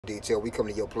Detail. We come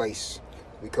to your place,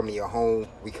 we come to your home,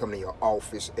 we come to your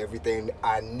office. Everything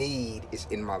I need is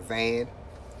in my van.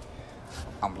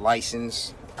 I'm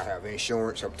licensed. I have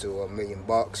insurance up to $1 million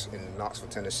in Knoxville,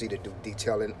 Tennessee to do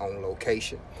detailing on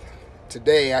location.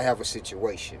 Today I have a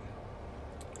situation.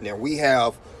 Now we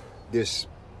have this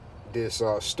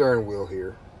steering wheel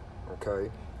here. Okay,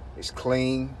 it's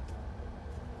clean,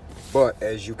 but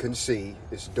as you can see,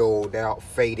 it's dulled out,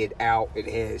 faded out. It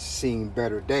has seen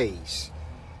better days.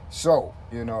 So,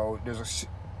 you know, there's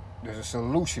a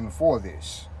solution for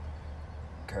this.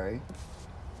 Okay.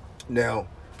 Now,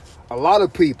 a lot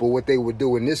of people, what they would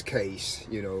do in this case,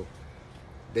 you know,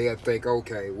 they'll think,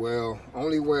 okay, well,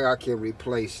 only way I can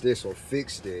replace this or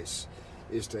fix this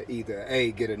is to either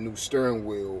A, get a new steering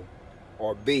wheel,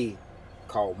 or B,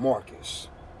 call Marcus.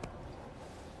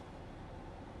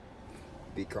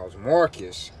 Because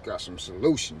Marcus got some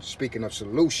solutions. Speaking of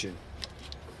solution,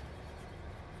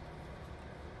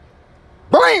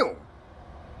 bam!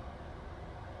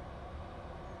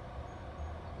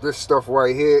 This stuff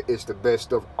right here is the best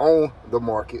stuff on the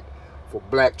market for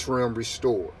black trim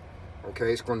restored.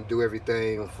 Okay, it's going to do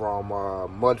everything from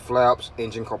mud flaps,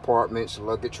 engine compartments,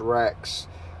 luggage racks,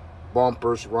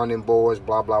 bumpers, running boards,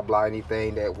 blah blah blah.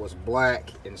 Anything that was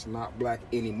black and it's not black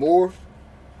anymore.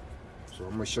 So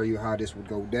I'm going to show you how this would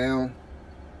go down.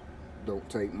 Don't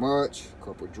take much, a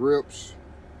couple drips.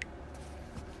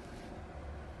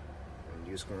 And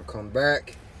you're just going to come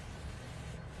back.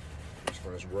 Just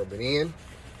going to rub it in.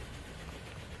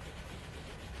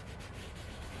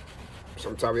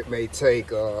 Sometimes it may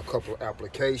take a couple of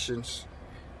applications,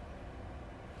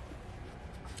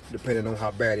 depending on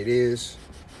how bad it is.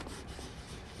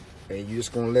 And you're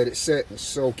just going to let it set and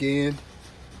soak in.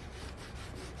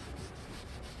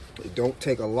 It don't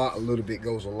take a lot. A little bit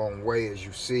goes a long way, as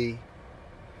you see.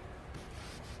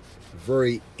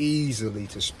 Very easily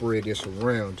to spread this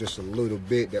around. Just a little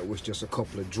bit. That was just a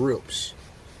couple of drips.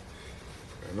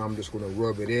 And I'm just going to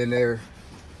rub it in there.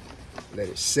 Let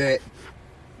it set.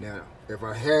 Now, if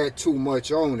I had too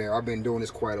much on there, I've been doing this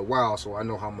quite a while, so I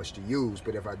know how much to use.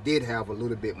 But if I did have a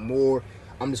little bit more,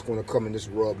 I'm just going to come and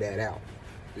just rub that out.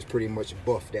 Just pretty much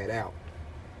buff that out.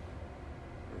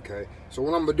 Okay, so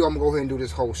what I'm going to do, I'm going to go ahead and do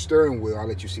this whole steering wheel. I'll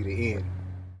let you see the end.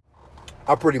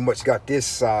 I pretty much got this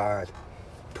side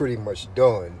pretty much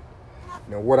done.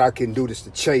 Now, what I can do is to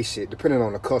chase it, depending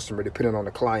on the customer, depending on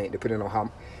the client, depending on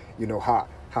how, you know, how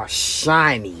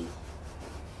shiny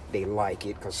they like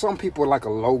it. Because some people like a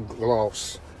low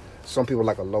gloss, some people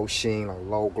like a low sheen, a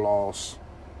low gloss.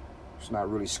 It's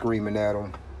not really screaming at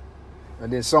them.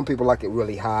 And then some people like it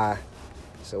really high.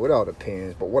 So it all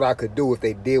depends. But what I could do if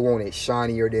they did want it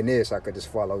shinier than this, I could just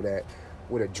follow that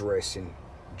with a dress and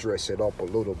dress it up a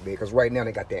little bit. Because right now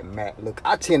they got that matte look.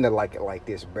 I tend to like it like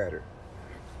this better.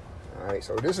 All right,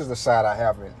 so this is the side that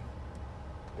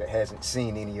hasn't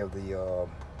seen any of the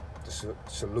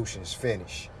solutions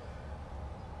finish.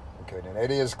 Okay, then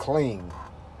it is clean.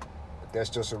 But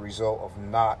that's just a result of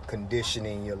not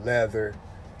conditioning your leather.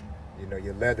 You know,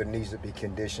 your leather needs to be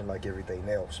conditioned like everything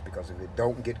else, because if it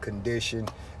don't get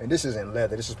conditioned, and this isn't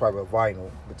leather, this is probably a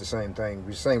vinyl, but the same thing,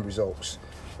 the same results.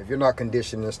 If you're not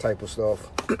conditioning this type of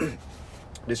stuff,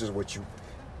 this is what you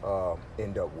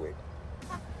end up with.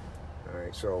 All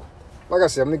right, so like I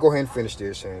said, I'm gonna go ahead and finish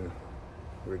this and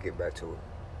we'll get back to it.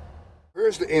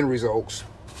 Here's the end results.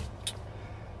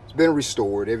 It's been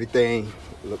restored. Everything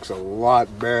looks a lot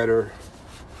better.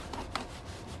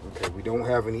 Okay, we don't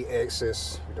have any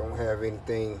excess. We don't have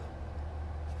anything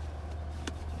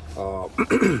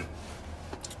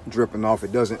dripping off.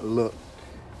 It doesn't look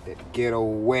that ghetto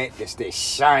wet. It's that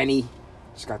shiny.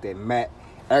 It's got that matte.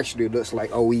 Actually, it looks like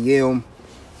OEM.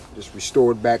 Just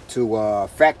restored back to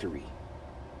factory.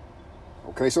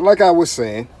 Okay, so like I was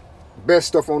saying, best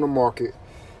stuff on the market.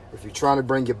 If you're trying to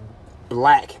bring your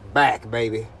black back,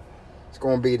 baby, it's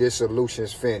going to be this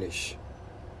Solutions Finish.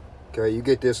 Okay, you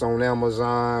get this on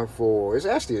Amazon for, it's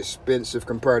actually expensive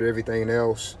compared to everything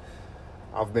else.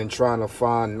 I've been trying to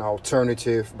find an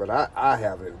alternative, but I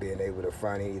haven't been able to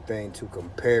find anything to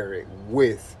compare it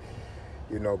with,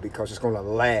 you know, because it's going to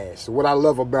last. So what I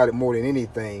love about it more than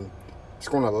anything, it's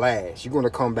going to last. You're going to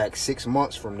come back 6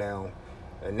 months from now,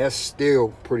 and that's still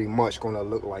pretty much going to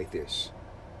look like this.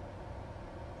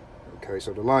 Okay,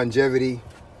 so the longevity,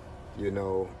 you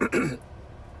know,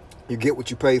 you get what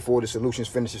you pay for. The Solutions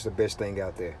Finish is the best thing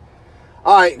out there.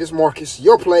 All right, this is Marcus,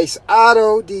 your place,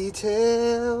 Auto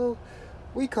Detail.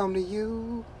 We come to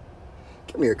you.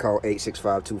 Give me a call,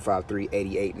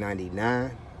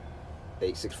 865-253-8899.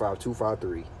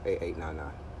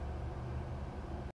 865-253-8899.